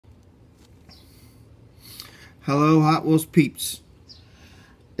Hello Hot Wheels peeps.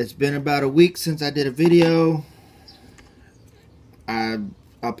 It's been about a week since I did a video. I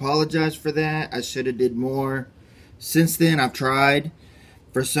apologize for that. I should have did more. Since then I've tried.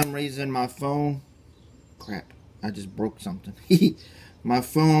 For some reason my phone, crap, I just broke something. My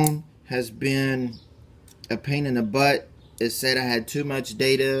phone has been a pain in the butt. It said I had too much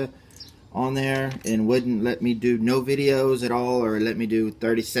data on there and wouldn't let me do no videos at all, or let me do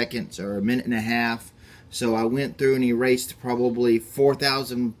 30 seconds or a minute and a half. So I went through and erased probably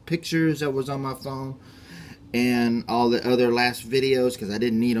 4,000 pictures that was on my phone and all the other last videos because I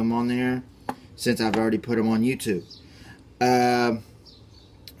didn't need them on there since I've already put them on YouTube.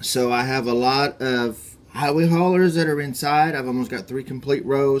 So I have a lot of highway haulers that are inside. I've almost got 3 complete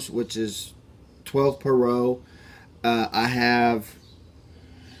rows, which is 12 per row. I have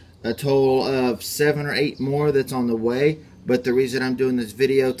a total of 7 or 8 more that's on the way. But the reason I'm doing this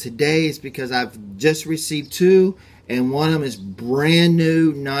video today is because I've just received 2, and one of them is brand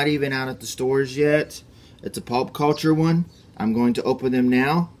new, not even out at the stores yet. It's a pop culture one. I'm going to open them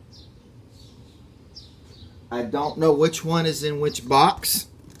now. I don't know which one is in which box,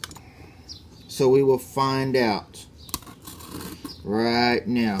 so we will find out right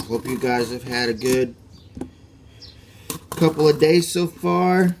now. Hope you guys have had a good couple of days so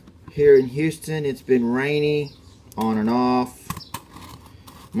far. Here in Houston, it's been rainy on and off.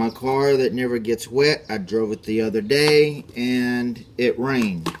 My car that never gets wet, I drove it the other day and it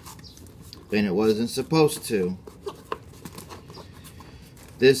rained and it wasn't supposed to.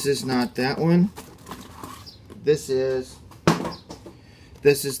 This is not that one. This is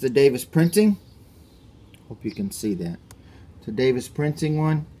the Davis Printing. Hope you can see that. It's a Davis Printing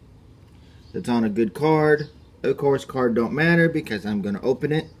one. It's on a good card. Of course, card don't matter because I'm going to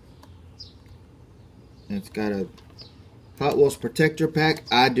open it. It's got a Hot Wheels protector pack.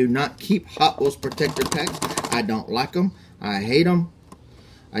 I do not keep Hot Wheels protector packs. I don't like them. I hate them.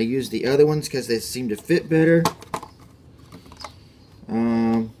 I use the other ones because they seem to fit better.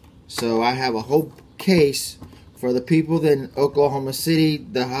 So I have a whole case for the people in Oklahoma City,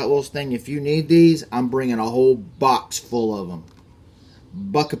 the Hot Wheels thing. If you need these, I'm bringing a whole box full of them.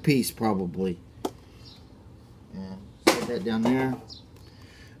 $1 a piece probably. And set that down there.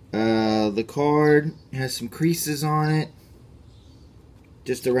 The card has some creases on it,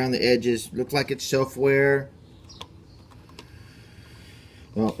 just around the edges. Looks like it's shelf wear.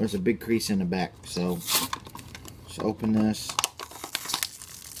 Well, there's a big crease in the back, so let's open this.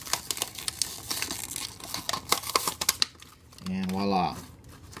 And voila.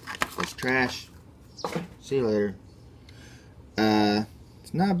 There's trash. See you later.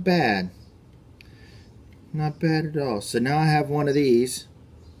 It's not bad. Not bad at all. So now I have one of these.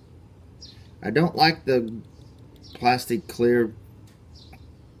 I don't like the plastic clear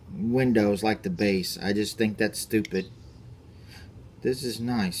windows like the base. I just think that's stupid. This is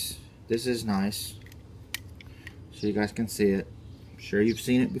nice. This is nice. So you guys can see it. I'm sure you've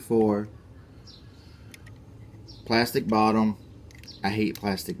seen it before. Plastic bottom. I hate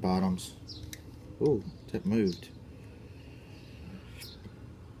plastic bottoms. Ooh, that moved.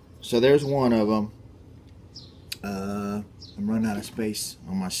 So there's one of them. I'm running out of space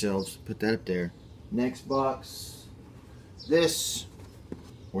on my shelves. Put that up there. Next box. This,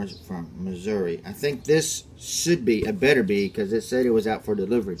 where's it from? Missouri. I think this should be, it better be, because it said it was out for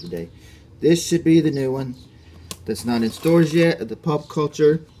delivery today. This should be the new one. That's not in stores yet at the Pop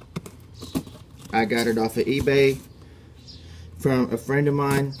Culture. I got it off of eBay from a friend of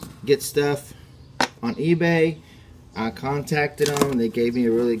mine. Get stuff on eBay. I contacted them. They gave me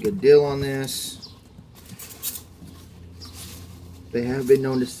a really good deal on this. They have been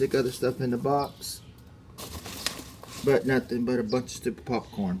known to stick other stuff in the box, but nothing but a bunch of stupid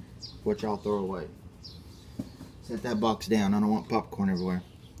popcorn, which I'll throw away. Set that box down. I don't want popcorn everywhere.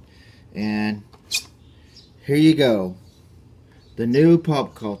 And here you go. The new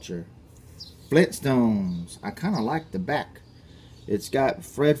Pop Culture. Flintstones. I kind of like the back. It's got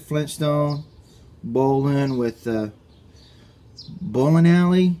Fred Flintstone bowling with bowling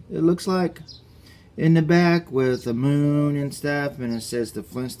alley, it looks like, in the back with a moon and stuff, and it says the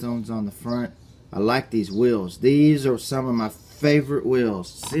Flintstones on the front. I like these wheels. These are some of my favorite wheels.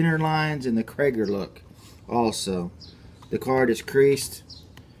 Center lines and the Krager look. Also, the card is creased.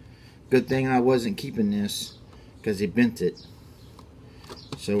 Good thing I wasn't keeping this because he bent it.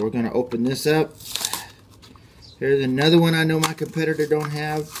 So we're going to open this up. Here's another one I know my competitor don't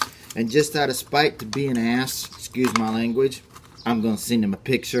have, and just out of spite to be an ass, excuse my language, I'm going to send him a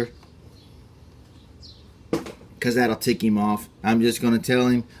picture. Because that'll tick him off. I'm just going to tell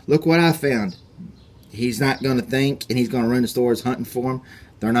him, look what I found. He's not going to think, and he's going to run the stores hunting for them.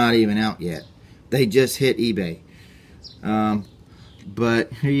 They're not even out yet. They just hit eBay.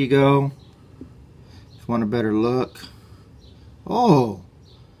 But here you go. If you want a better look. Oh,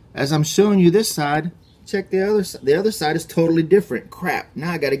 as I'm showing you this side, check the other side. The other side is totally different. Crap.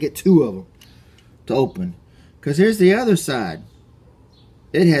 Now I got to get two of them to open. Because here's the other side.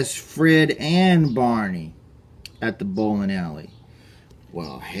 It has Fred and Barney at the bowling alley.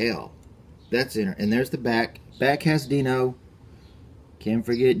 Well, hell. That's in. And there's the back. Back has Dino. Can't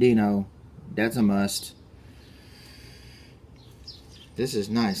forget Dino. That's a must. This is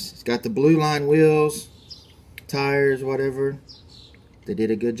nice. It's got the blue line wheels, tires, whatever. They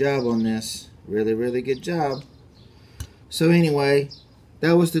did a good job on this. Really, really good job. So anyway,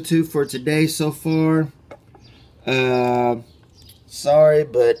 that was the two for today so far. Sorry,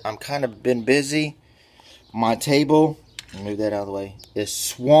 but I'm kind of been busy. My table, move that out of the way, is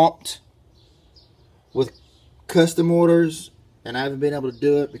swamped with custom orders, and I haven't been able to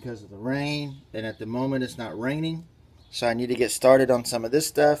do it because of the rain, and at the moment it's not raining, so I need to get started on some of this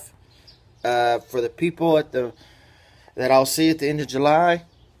stuff. For the people that I'll see at the end of July,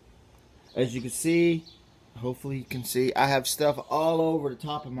 as you can see, hopefully you can see, I have stuff all over the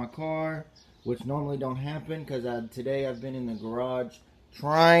top of my car, which normally don't happen because today I've been in the garage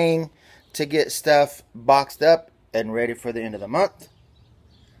trying to get stuff boxed up and ready for the end of the month.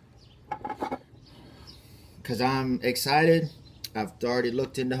 Because I'm excited. I've already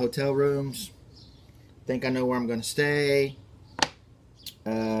looked into hotel rooms. Think I know where I'm going to stay.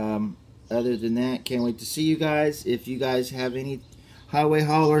 Other than that, can't wait to see you guys. If you guys have any highway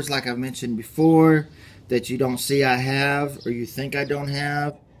haulers, like I've mentioned before, that you don't see I have, or you think I don't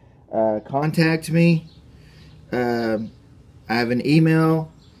have, contact me. I have an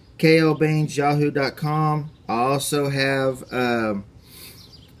email, klbaines@yahoo.com. I also have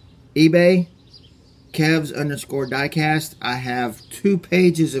eBay, Kevs_diecast. I have 2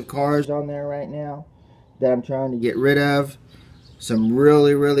 pages of cars on there right now that I'm trying to get rid of. Some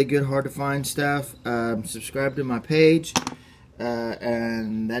really, really good, hard to find stuff. Subscribe to my page.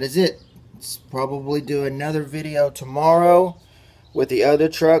 And that is it. Probably do another video tomorrow with the other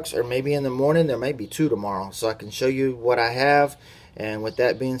trucks, or maybe in the morning. There may be 2 tomorrow, so I can show you what I have. And with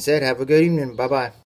that being said, have a good evening. Bye-bye.